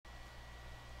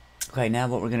Okay, now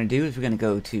what we're going to do is we're going to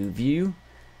go to View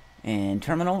and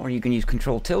Terminal, or you can use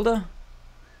Control tilde,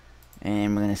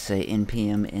 and we're going to say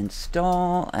npm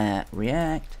install at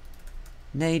React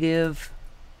Native,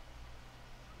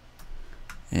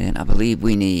 and I believe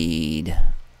we need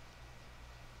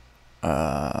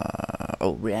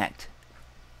React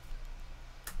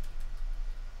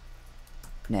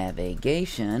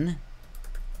Navigation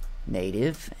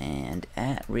Native, and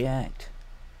at React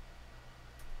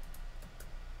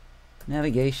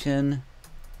Navigation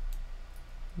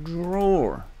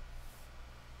Drawer.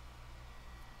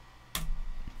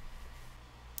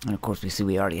 And of course we see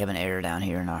we already have an error down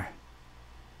here in our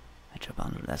Metro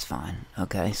bundle. That's fine.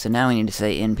 Okay, so now we need to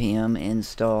say npm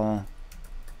install,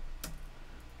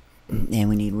 and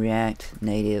we need React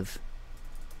Native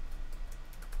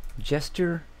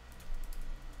Gesture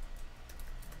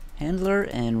Handler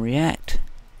and React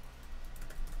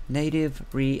Native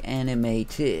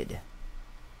Reanimated.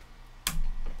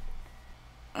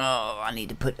 Oh, I need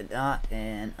to put a dot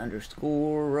and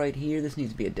underscore right here. This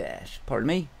needs to be a dash. Pardon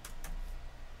me.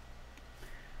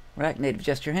 React Native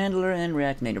Gesture Handler and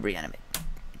React Native Reanimate.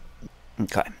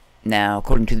 Okay. Now,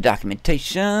 according to the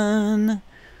documentation,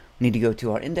 we need to go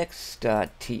to our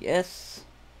index.ts.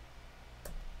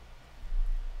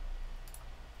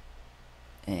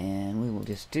 And we will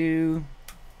just do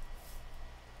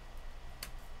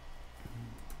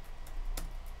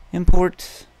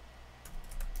import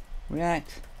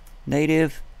React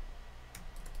Native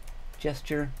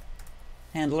Gesture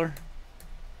Handler.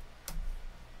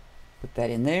 Put that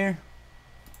in there.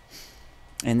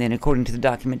 And then according to the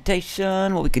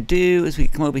documentation, what we could do is we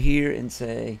could come over here and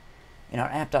say, in our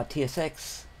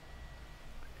app.tsx,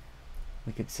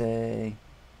 we could say,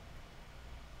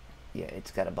 yeah,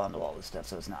 it's got to bundle all this stuff,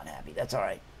 so it's not happy. That's all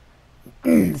right.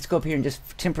 Let's go up here and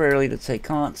just temporarily, let's say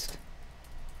const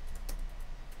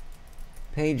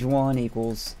page 1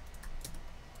 equals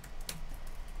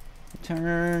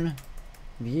return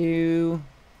view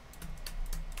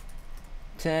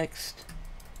text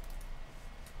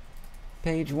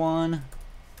page 1,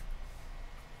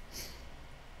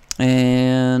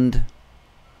 and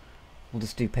we'll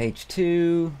just do page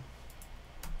 2.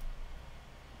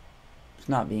 It's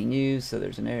not being used, so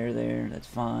there's an error there. That's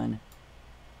fine.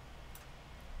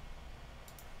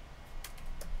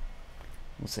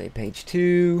 We'll say page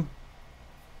 2,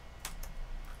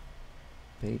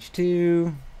 page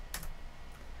 2,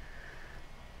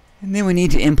 and then we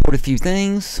need to import a few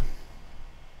things.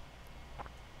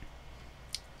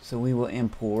 So we will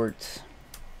import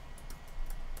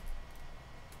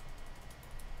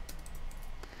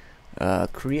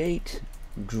create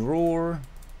drawer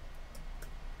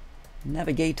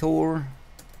navigator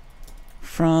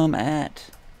from at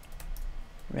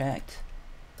React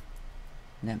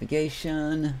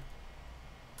Navigation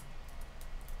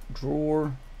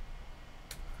Drawer,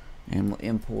 and we'll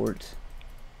import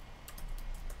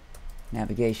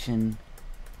navigation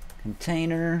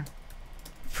container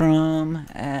from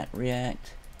at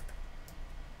React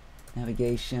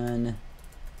Navigation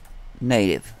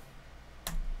Native.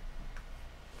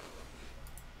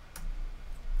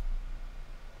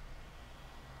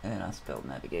 And I spelled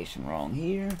navigation wrong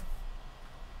here.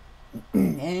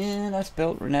 And I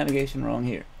spelled navigation wrong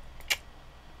here.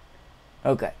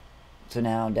 Okay. So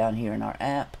now down here in our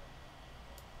app,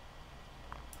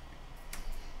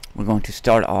 we're going to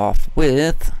start off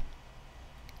with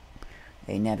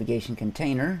a navigation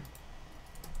container.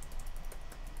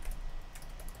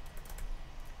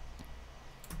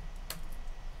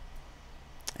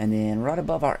 And then right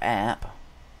above our app,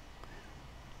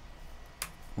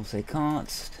 we'll say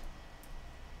const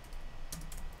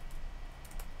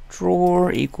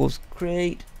drawer equals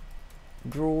create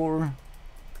drawer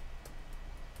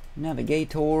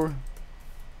navigator,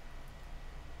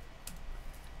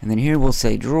 and then here we'll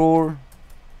say drawer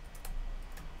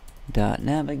dot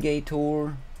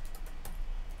navigator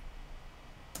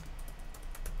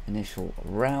initial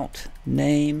route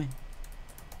name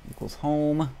equals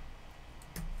home,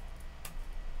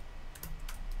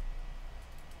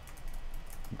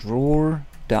 drawer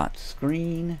dot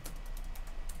screen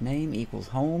name equals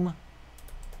home,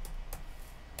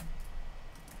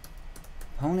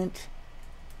 component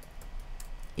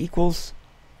equals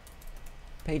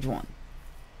page 1,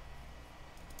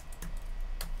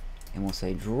 and we'll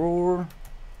say drawer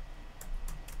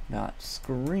dot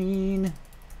screen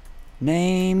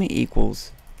name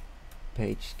equals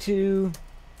page 2,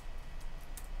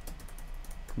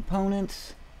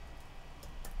 components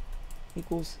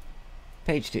equals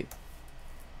page 2.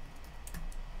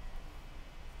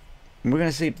 And we're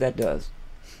going to see if that does.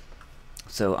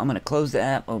 So I'm going to close the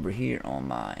app over here on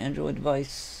my Android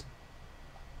device.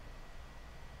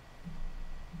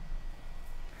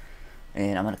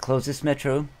 And I'm going to close this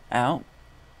Metro out.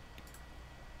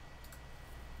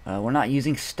 We're not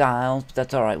using styles, but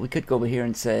that's alright. We could go over here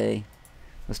and say,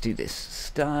 let's do this.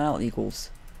 Style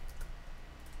equals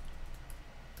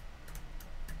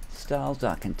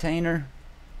styles.container.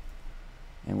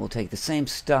 And we'll take the same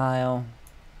style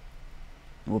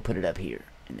and we'll put it up here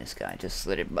in this guy. Just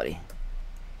let everybody.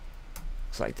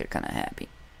 Looks like they're kind of happy.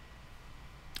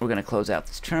 We're going to close out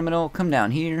this terminal. Come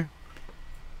down here.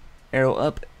 Arrow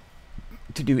up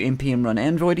to do npm run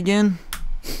Android again.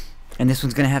 And this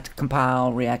one's going to have to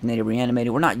compile React Native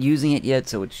Reanimated. We're not using it yet,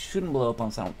 so it shouldn't blow up on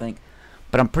us, I don't think.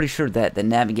 But I'm pretty sure that the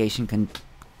navigation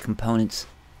components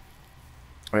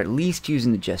are at least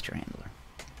using the gesture handler.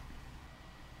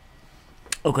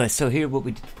 Okay, so here what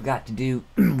we forgot to do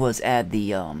was add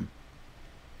the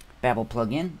Babel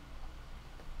plugin.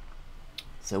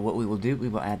 So what we will do, we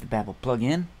will add the Babel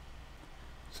plugin.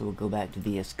 So we'll go back to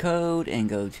VS Code and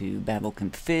go to Babel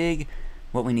config.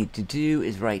 What we need to do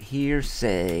is right here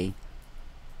say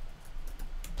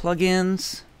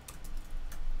plugins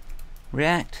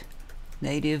React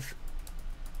Native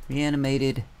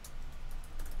Reanimated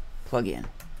plugin.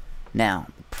 Now,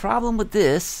 the problem with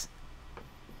this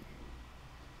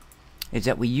is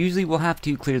that we usually will have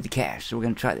to clear the cache. So we're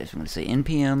going to try this. We're going to say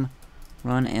npm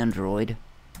run Android.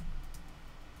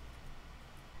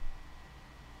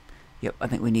 Yep, I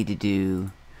think we need to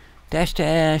do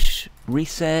 --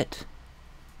 reset.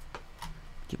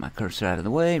 Get my cursor out of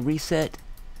the way. Reset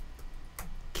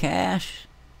cache.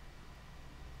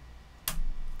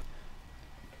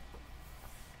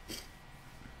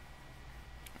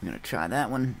 I'm going to try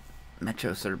that one.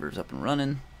 Metro server's up and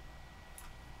running.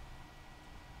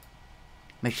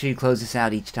 Make sure you close this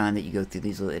out each time that you go through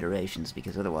these little iterations,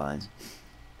 because otherwise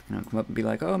it's going to come up and be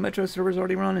like, oh, Metro server's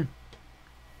already running.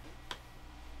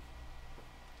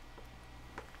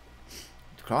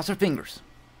 Cross our fingers.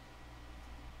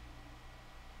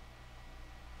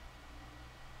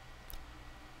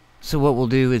 So what we'll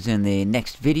do is in the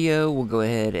next video, we'll go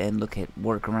ahead and look at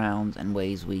workarounds and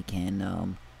ways we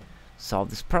can solve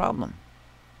this problem.